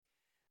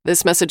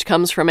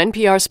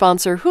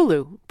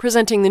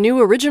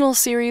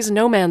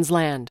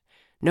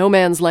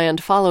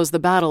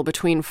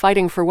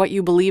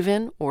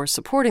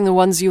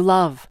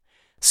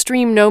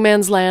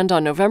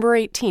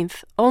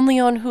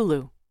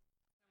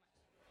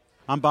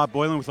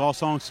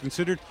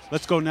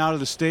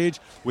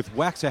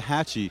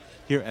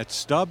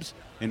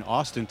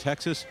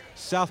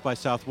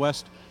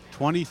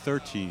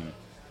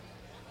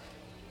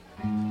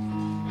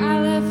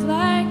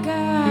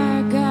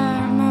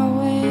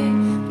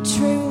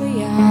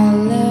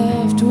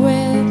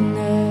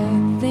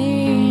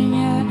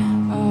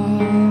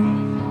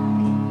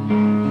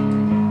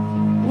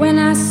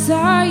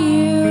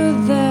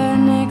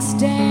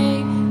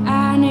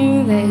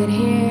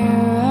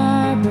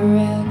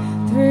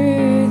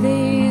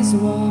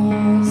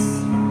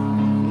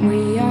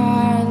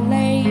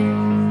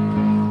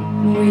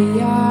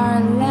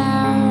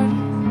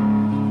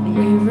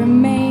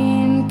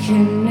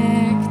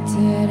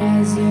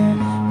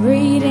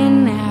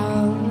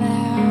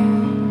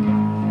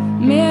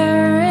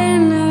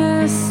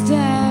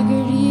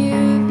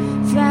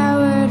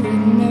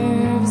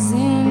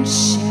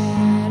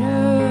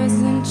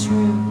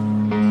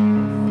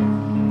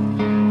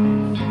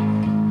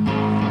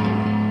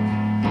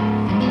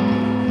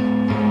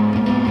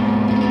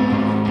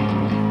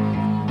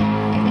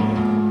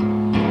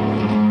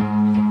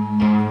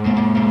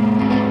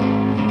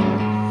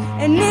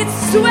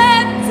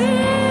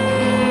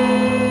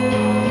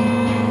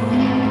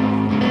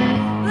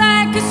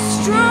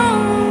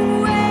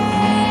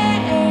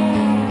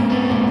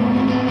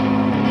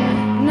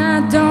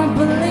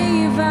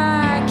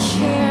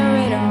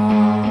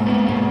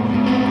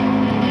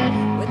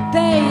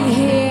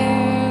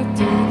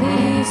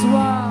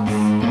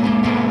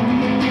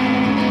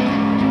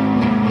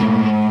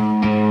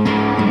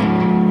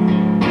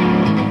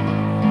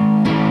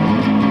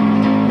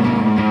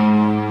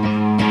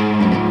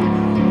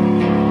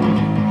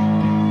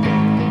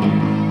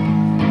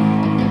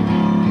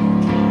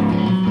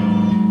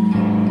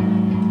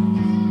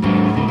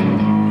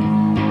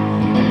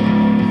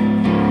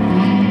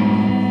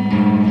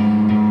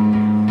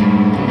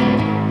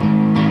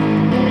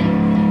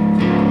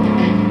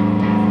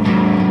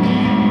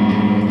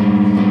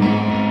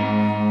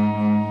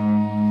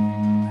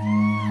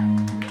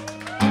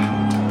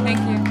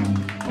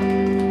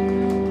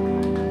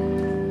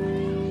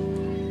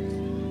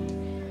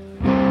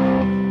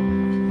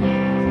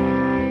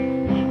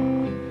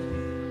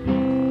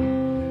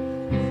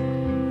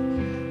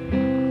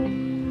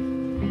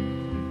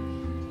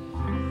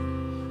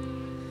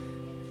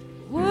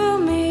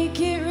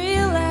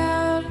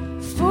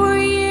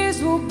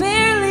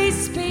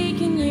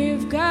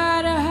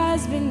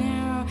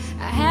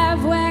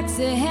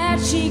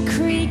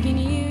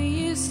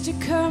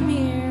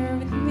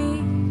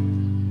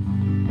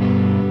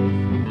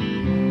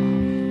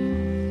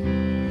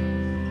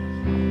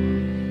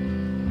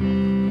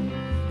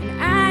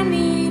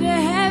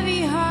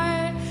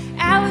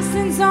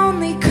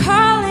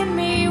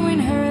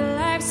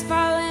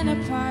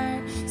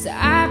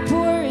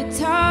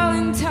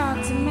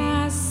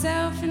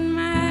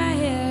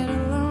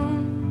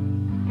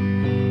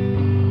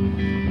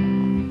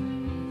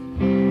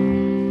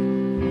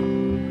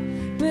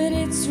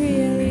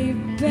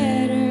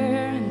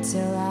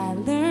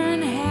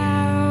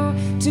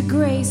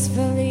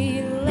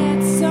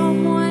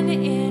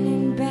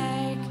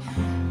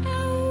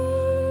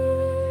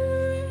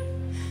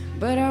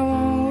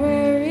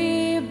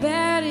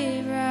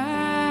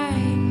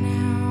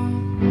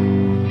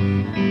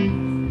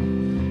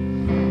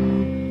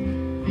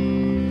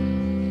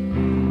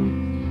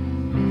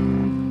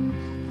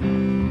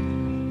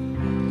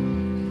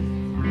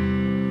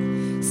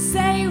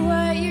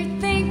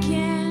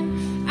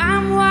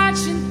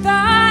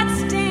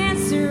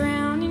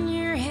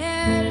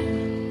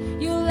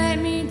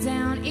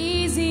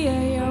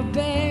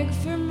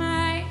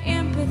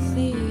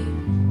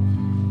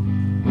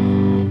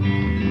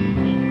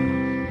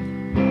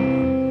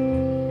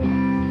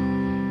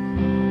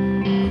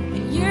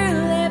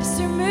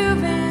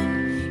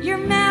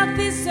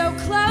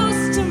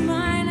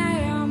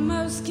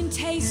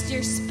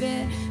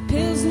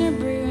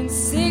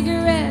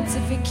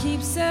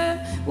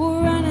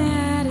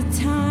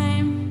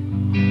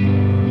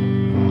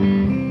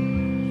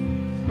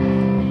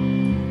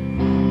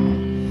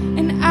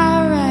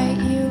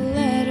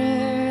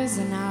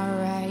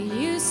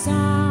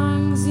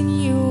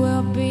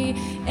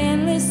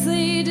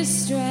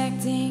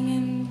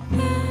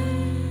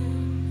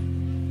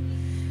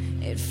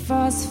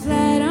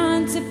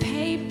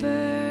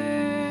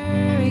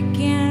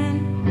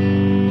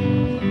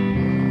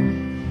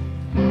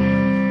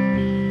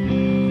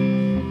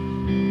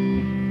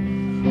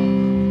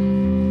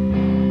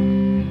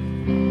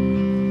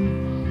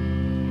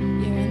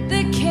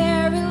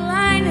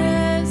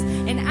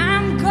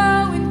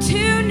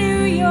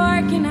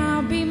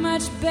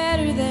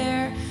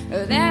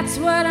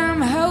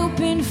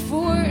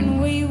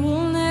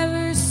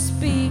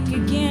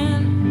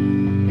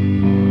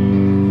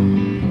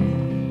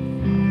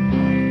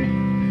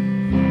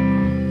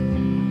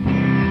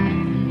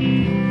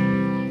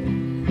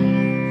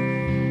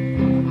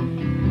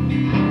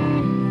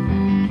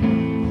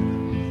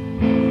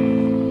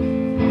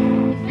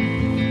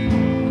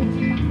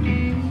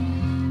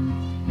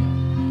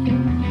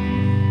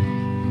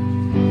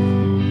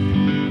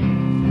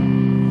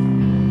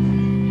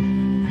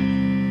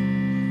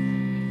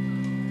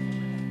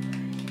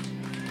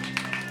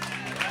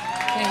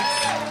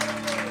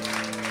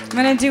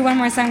going to do one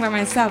more song by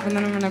myself, and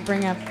then I'm going to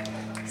bring up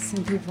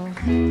some people.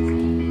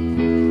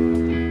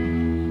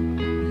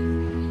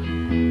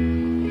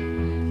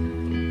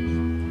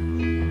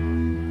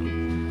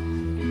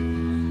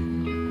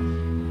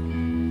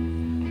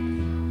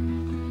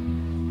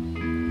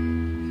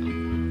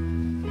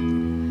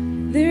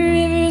 The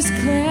river's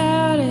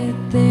clouded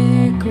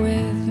thick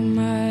with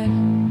mud.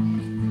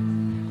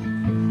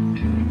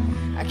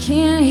 I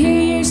can't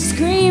hear your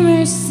scream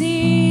or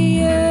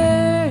see your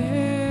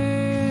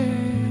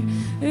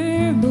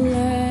blood,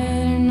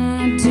 and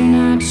I do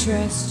not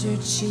trust your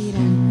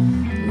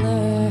cheating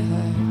luck.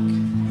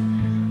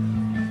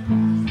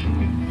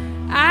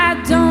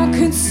 I don't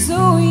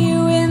console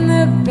you in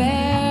the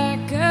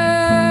back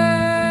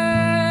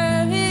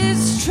of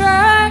his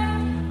truck.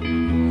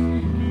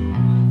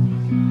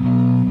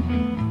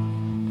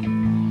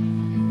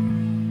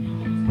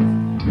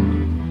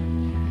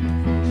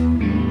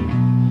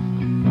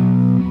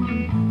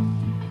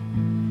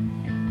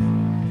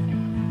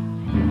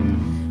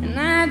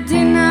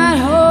 Did not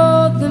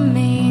hold the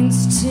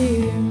means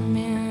to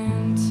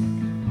mend.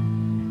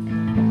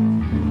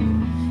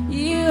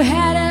 You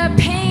had a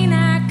pain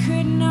I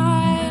could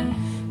not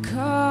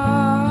comprehend,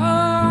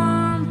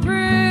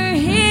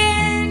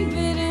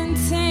 but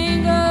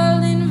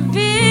entangled in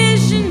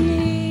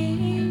visioning.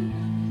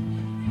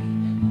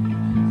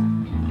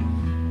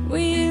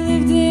 We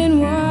lived in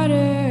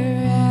water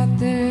at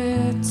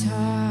the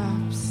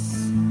tops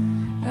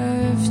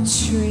of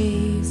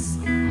trees.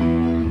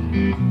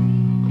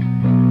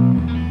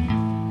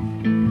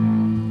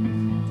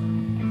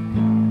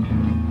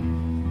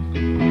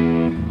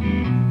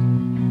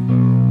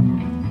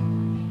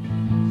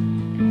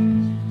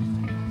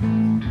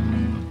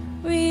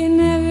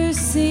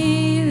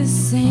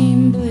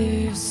 Same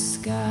blue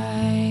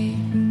sky.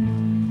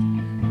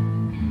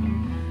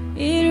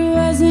 It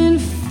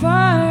wasn't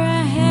far,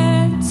 I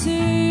had to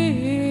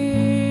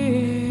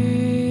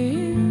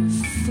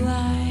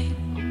fly.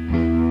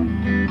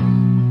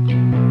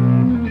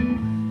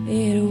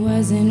 It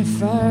wasn't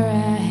far,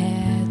 I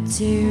had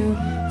to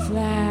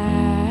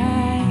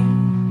fly.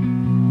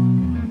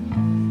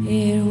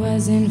 It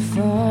wasn't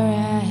far,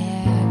 I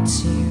had to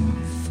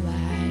fly.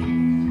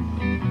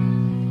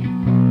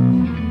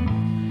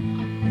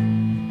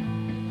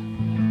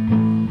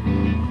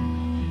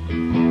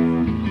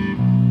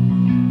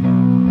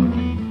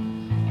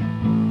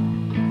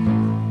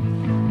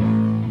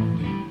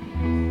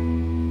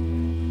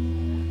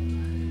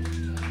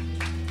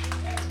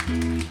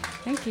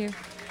 Thank you.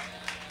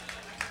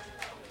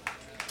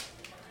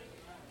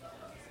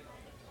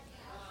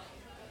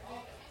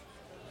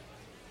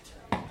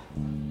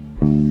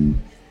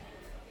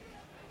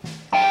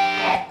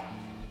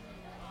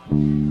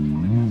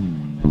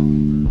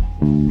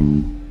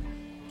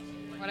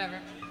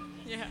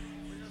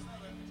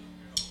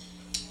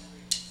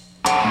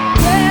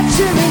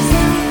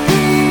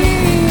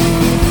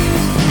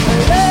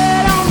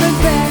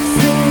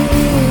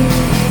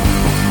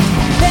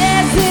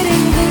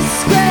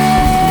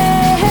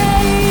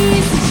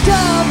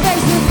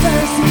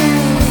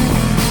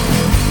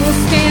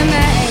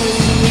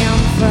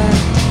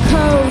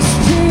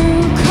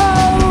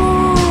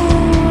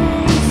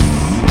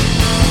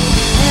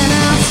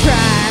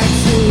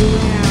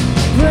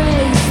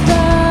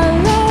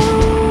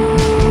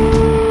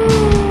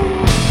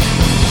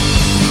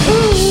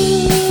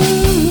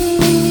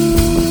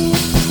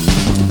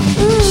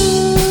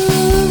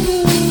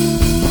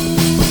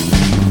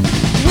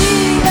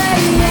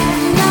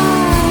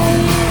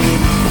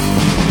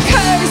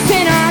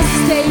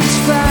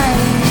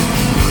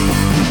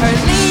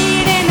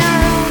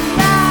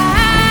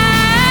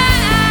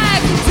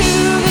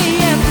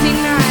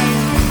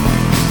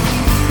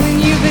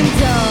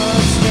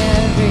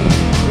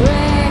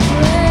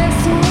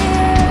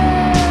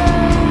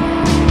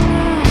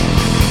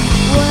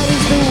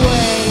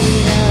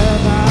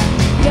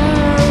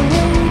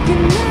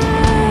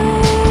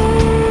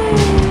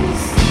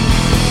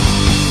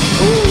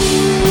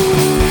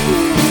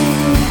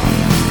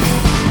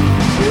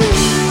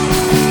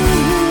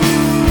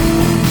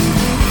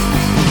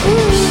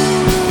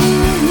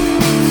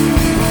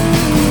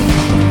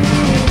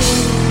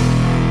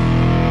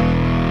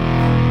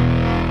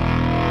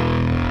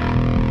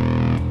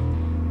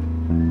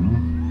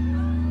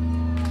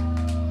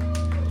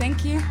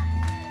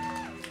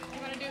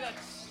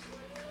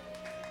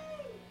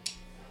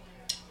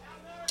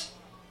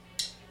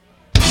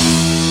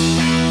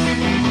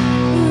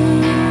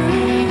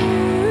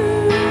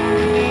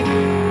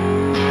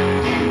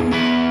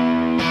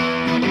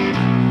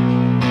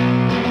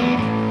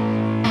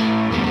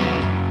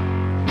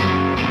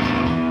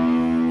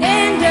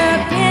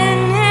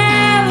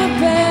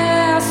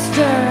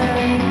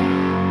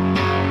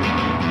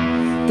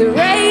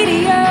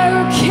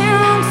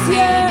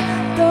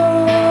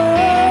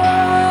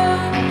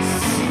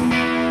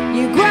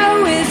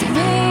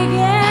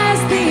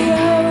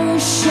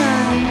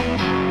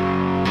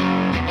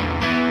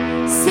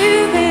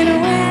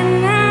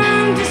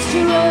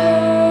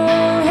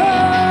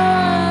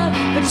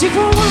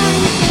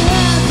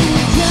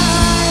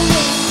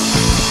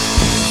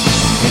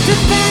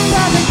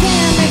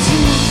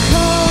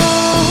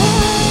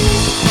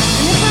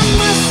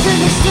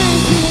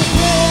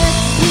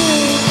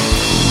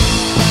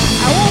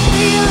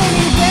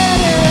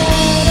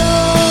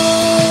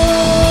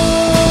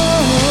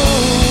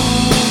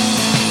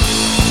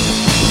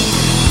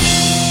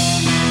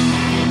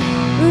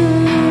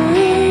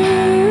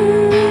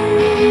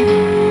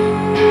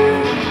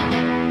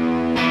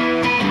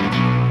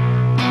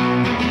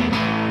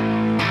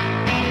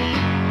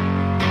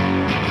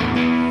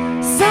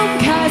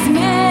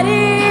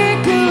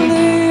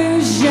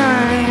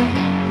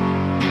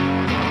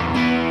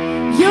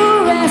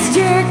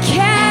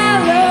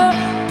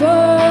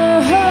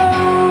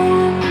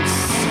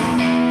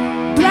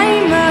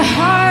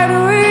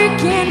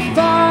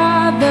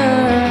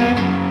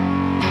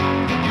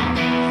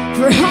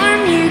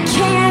 you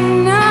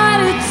cannot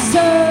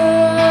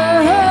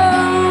atone,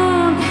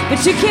 but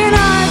you can't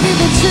argue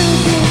the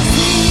truth is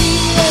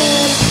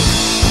here.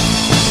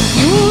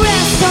 You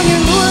rest on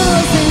your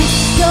laurels and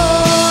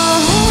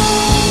stone.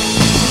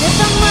 If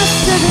I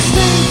muster the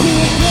strength to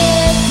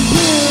get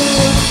you,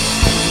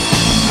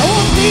 I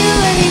won't feel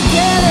any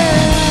better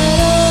at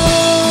all.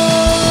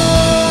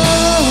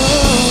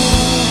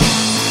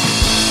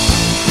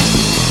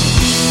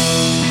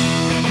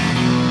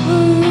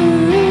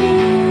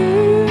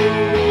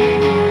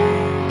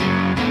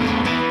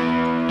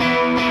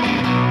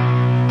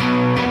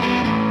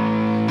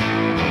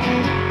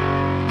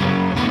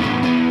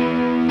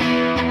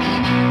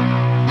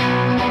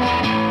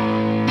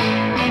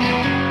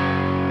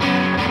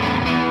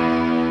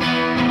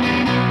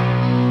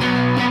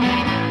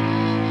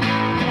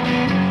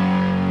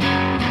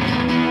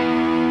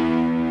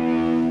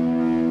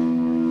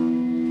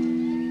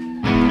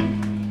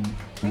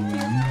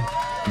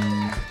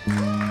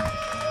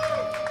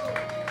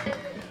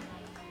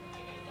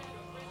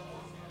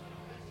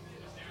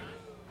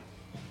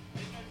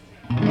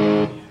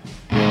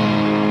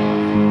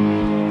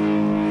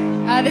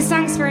 This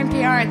song's for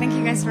NPR. Thank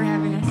you guys for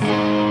having us.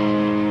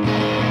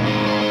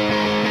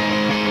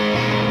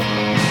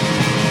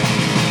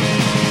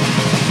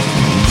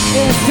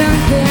 It's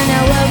unclear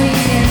now what we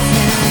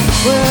intend.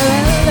 We're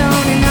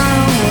alone in our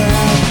own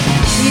world.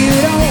 You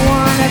don't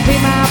wanna be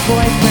my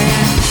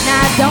boyfriend, and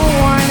I don't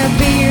wanna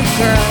be your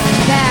girl.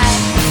 And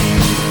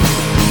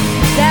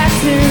that's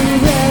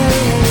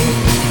irrelevant.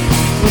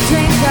 We'll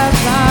drink up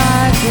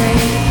our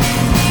drink,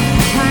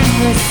 time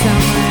for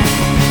summer.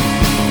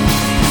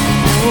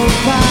 We'll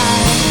buy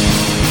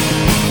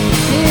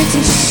it's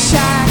a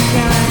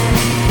shotgun,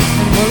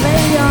 and we'll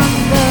lay on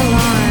the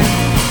lawn,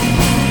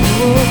 and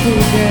we'll be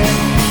good.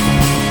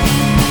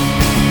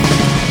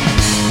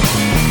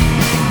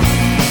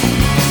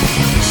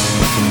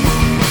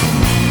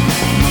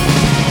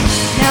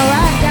 Now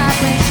I've got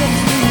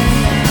friendships to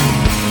now,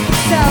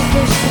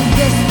 selfishly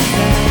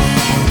dispossessed.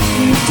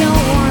 You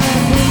don't wanna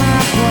be my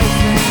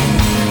boyfriend,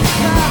 it's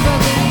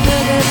probably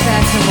for the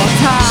best, and we'll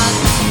talk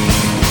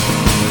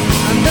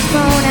on the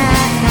phone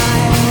at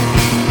night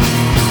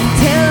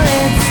till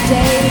it's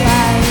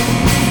daylight,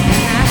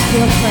 and I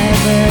feel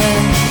clever,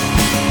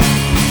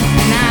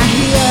 and I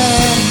hear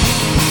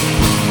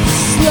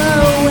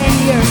slow in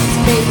your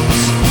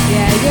speech.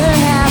 Yeah, you're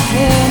half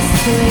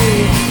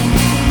asleep.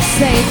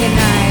 Say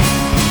goodnight.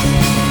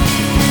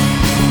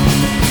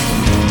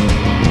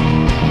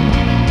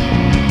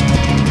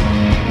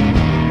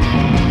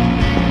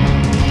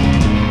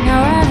 Now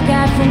I've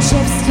got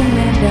friendships to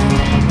mend up,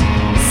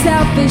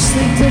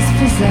 selfishly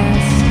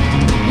dispossessed.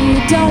 You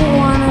don't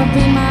wanna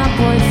be my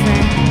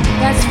boyfriend,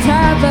 that's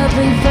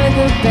probably for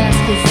the best,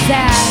 'cause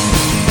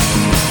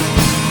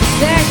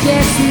that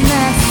gets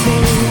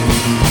messy.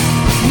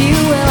 You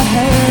will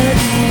hurt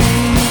me,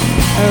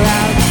 or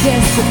I'll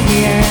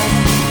disappear.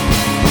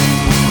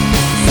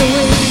 So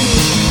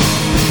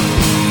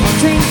we'll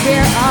drink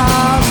beer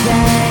all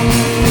day,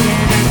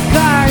 and our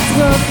cards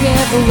will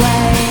give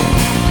away,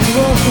 and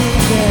we'll be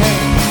good.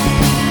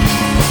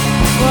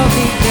 We'll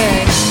be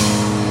good.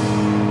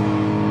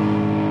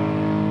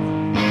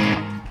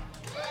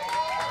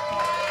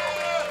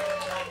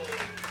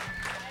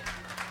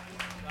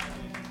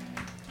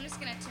 I'm just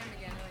gonna tune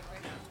again really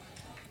quick.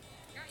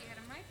 God, you got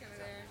a mic over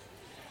there.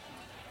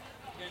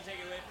 You gonna take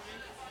it away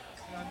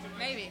from me?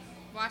 Maybe.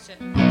 Watch it.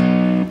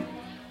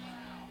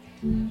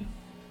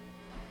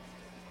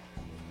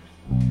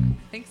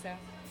 I think so.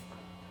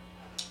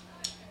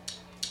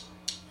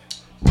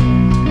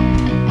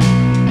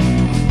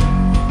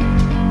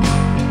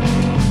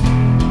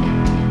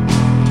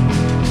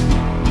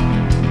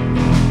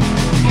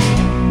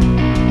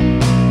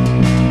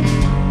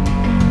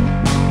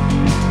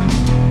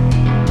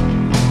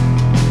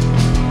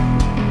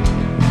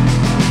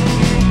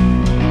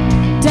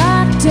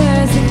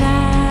 Doctors and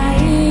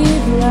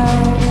naive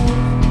love,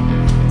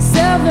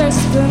 silver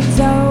spoons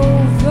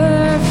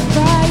over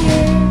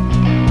fire.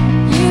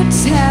 You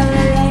tell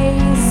a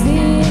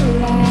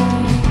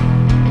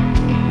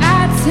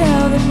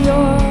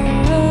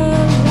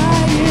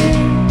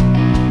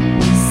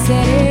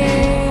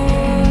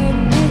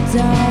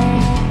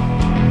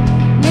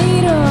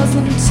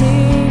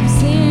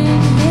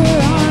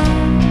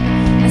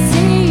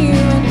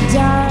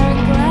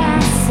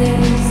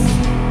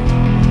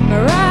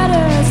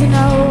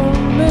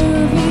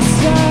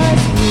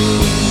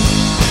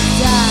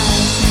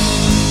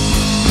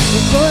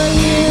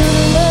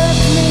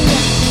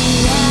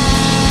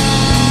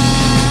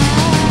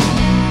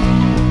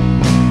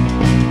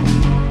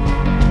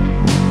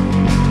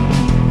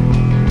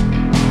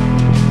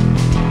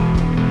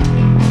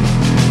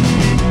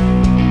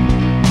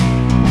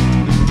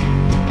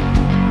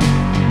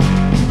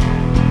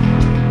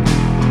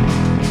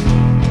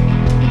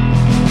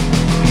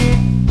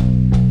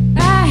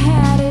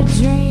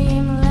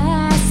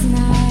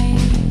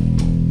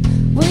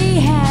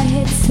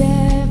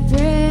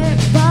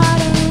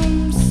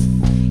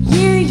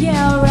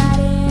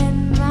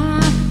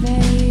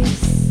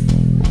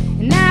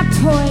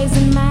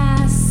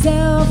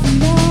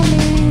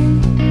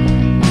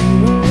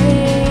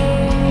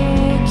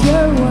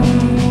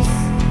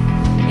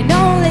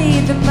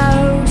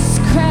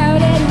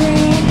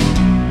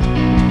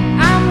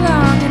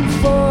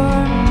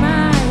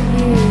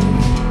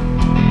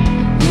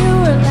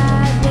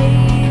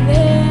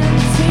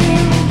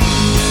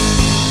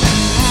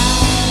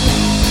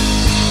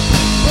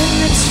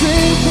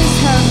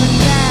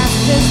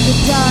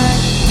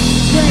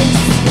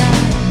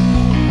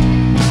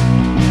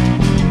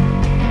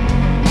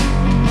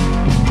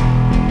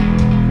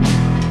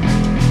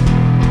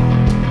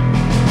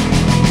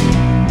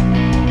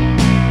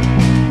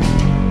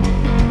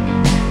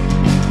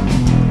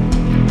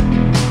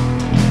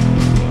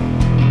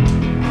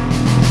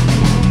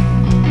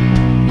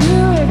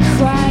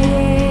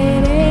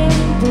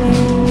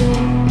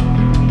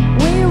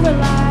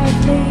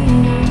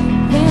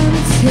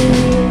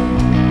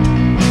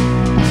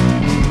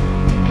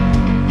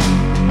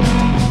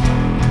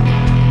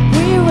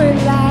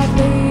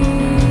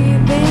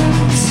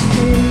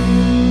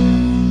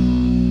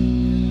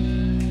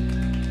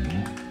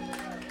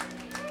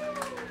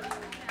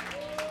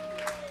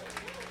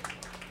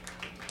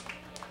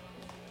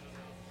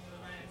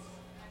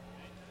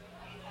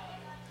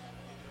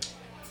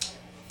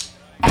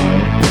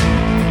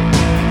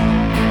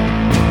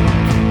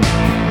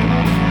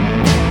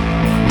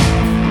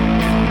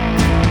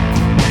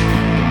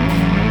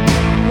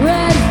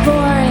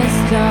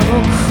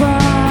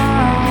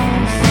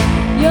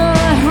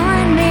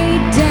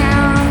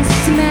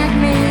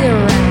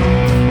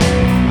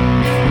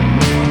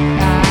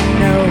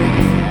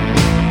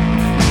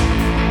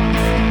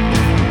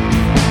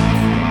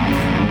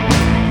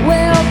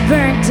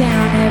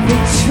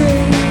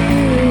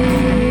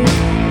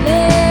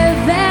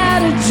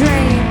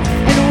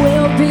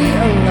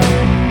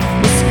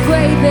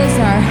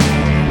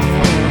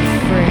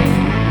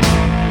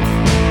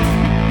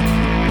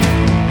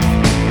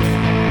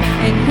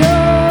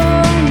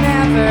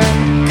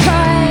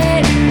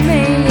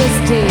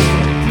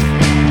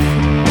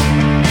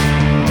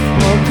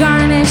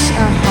garnish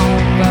our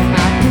home, but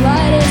my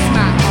blood is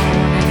my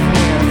own and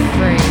we're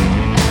free.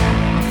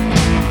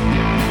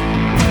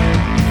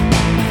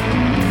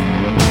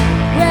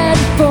 Red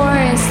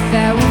forest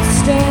that won't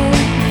stay.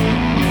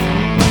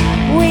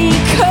 We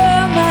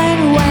come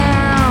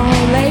unwound,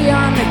 lay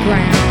on the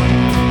ground.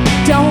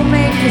 Don't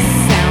make a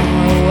sound,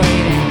 we're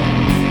waiting.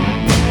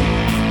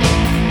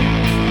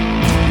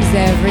 'Cause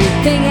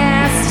everything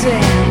has to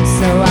end,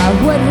 so I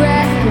would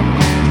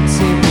recommend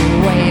to be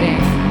waiting.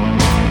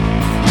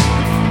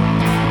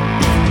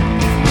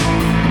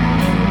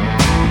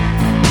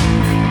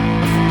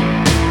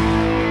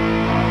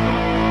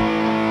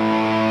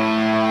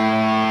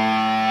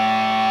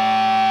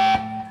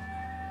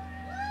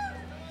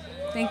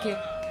 Thank you.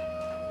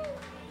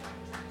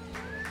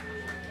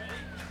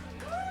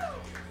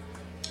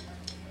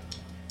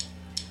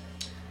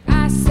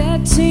 I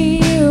said to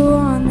you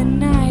on the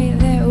night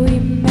that we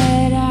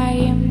met, I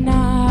am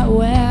not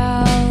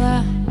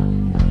well.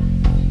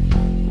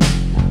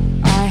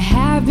 Our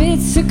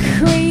habits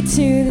accrete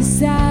to the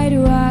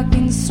sidewalk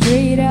and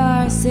street,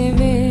 our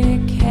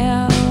civic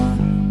hell.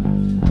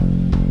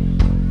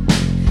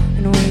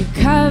 And we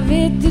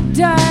covet the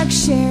dark,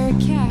 share a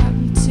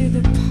cab to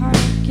the park,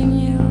 and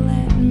you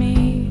let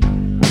me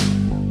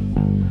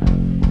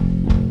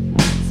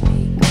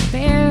speak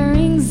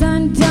bearings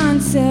undone,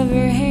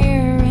 silver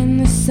hair in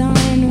the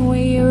sun.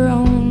 We're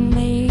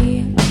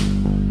only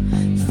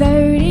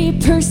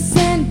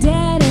 30%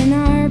 dead, and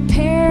our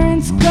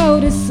parents go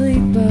to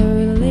sleep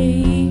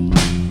early.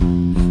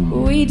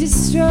 We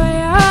destroy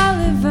all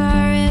of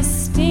our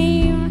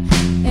esteem,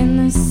 and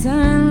the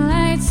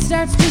sunlight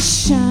starts to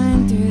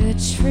shine through the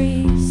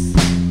trees.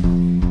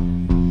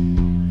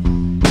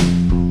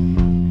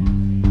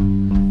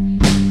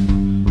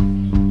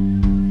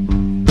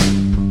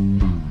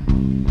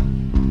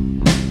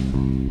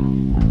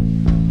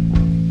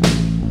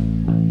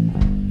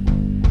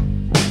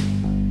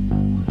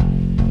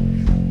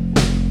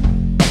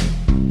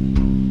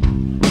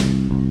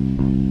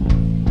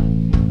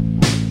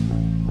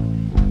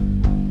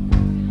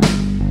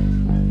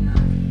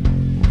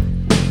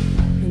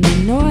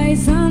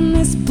 On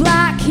this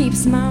block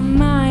keeps my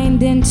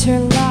mind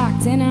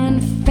interlocked and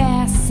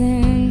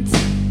unfastened.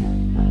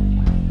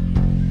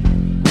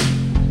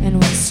 And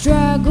when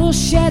struggle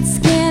sheds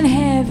skin,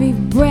 heavy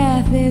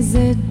breath is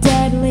a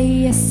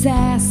deadly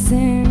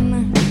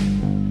assassin.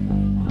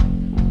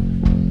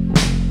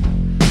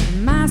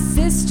 And my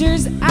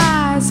sister's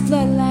eyes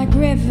flood like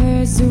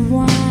rivers of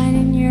wine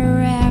in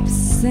your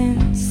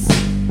absence.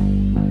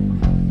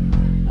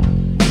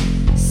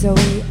 So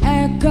we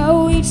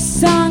echo each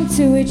song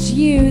to which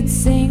you'd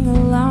sing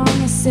along,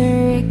 a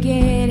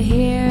surrogate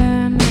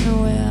hymn,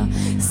 and we'll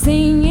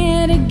sing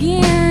it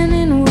again,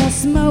 and we'll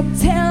smoke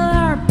till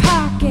our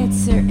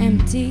pockets are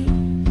empty.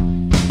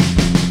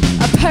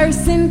 A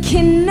person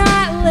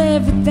cannot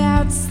live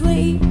without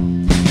sleep,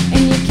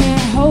 and you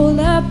can't hold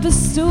up a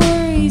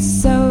story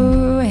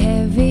so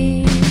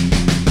heavy.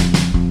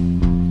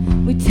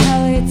 We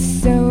tell it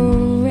so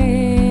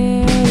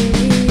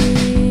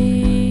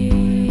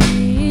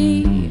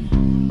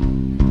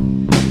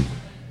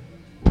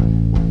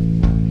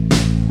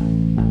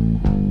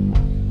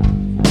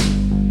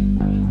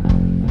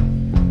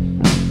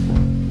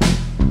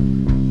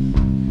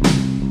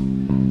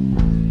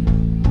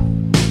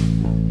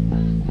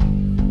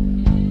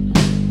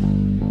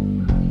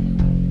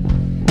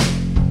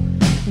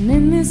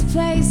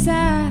place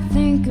I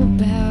think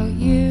about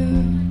you,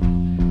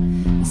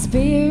 the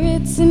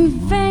spirits and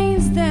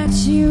veins that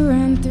you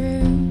run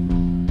through.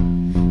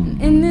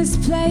 And in this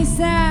place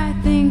I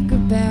think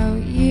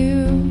about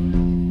you.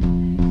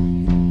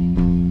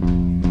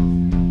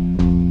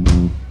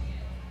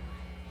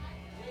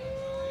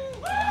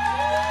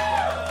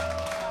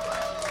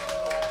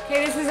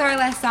 Okay, this is our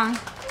last song.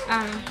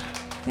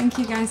 Thank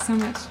you guys so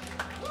much.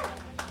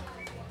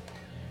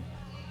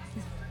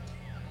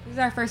 This is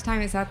our first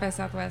time at South by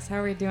Southwest. How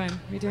are we doing?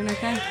 We doing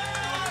okay?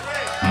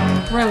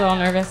 We're a little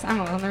nervous.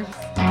 I'm a little nervous.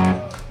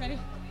 Ready?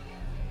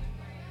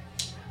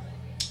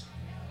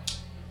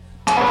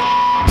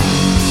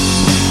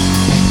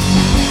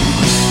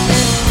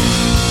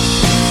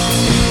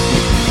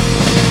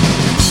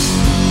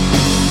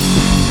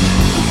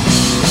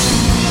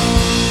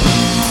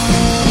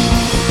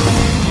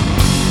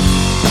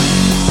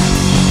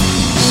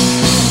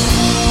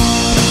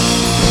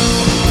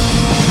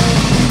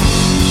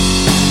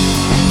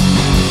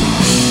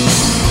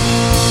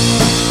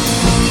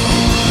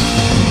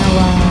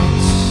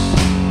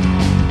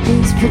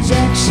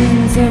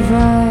 Projections of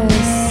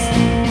us,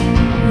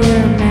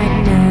 you're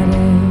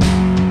magnetic,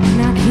 and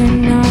I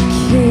cannot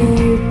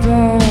keep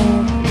up.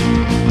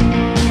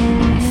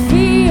 I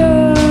feel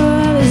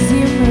as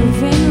you're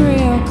moving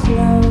real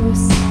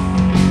close,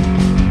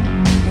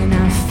 and I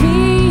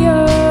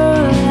feel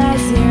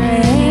as your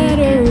head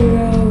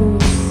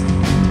arose.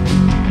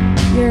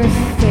 You're a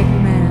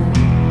figment,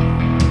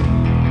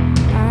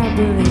 I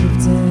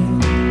believed it.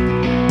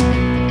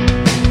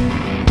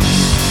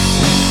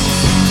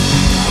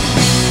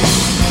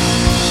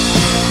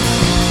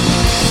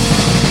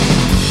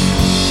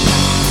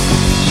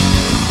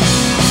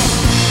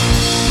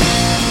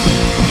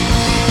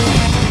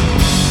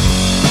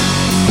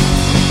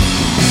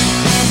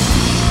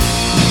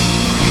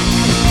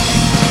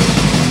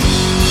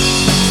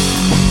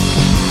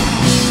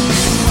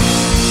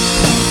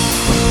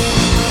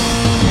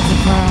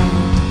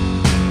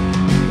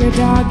 Your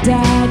dog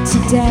died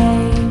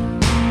today,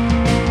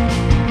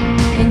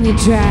 and you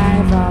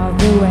drive all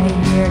the way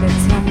here to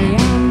tell me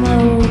I'm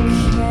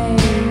okay.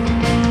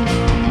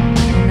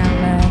 And I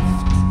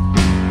left,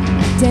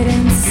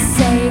 didn't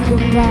say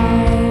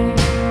goodbye,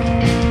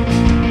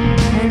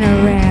 and I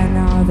ran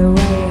all the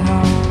way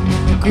home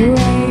in the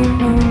gray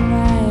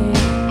moonlight.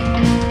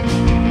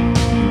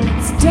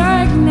 It's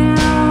dark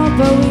now,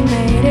 but we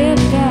made it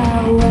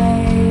that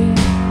way.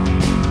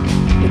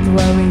 With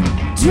what we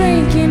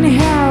drink and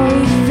how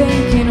we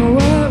think and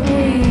what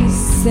we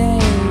say.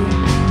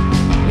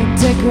 We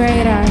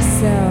degrade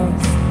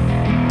ourselves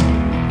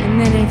and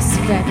then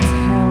expect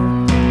help.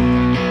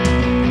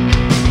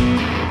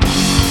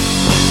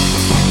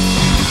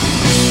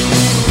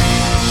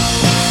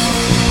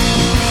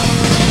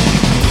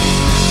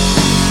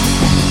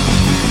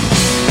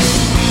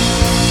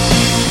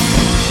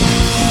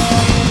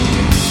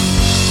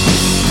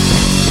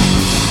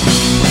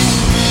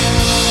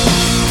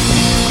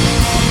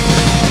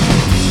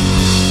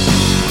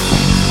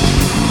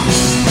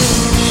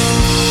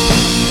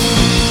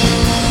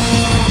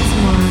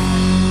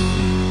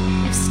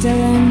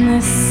 Still in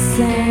the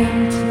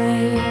same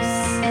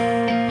place.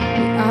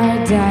 We are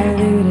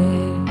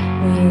diluted.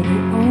 We're the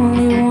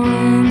only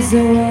ones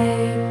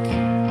awake.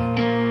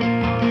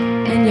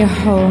 And you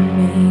hold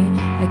me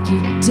like you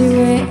do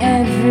it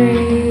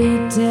every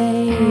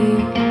day.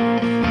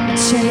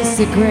 Chase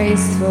a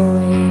graceful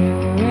way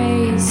to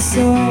race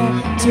or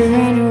to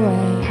run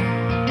away.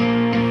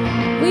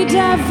 We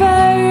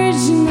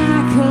diverge and I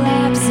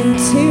collapse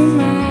into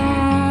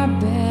my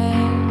bed.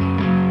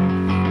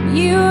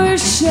 You were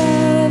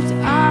shoved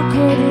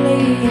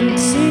awkwardly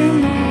into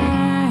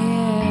my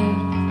head.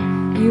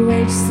 You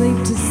wage sleep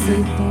to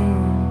sleep in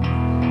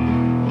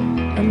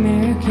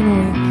American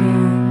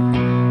weekend.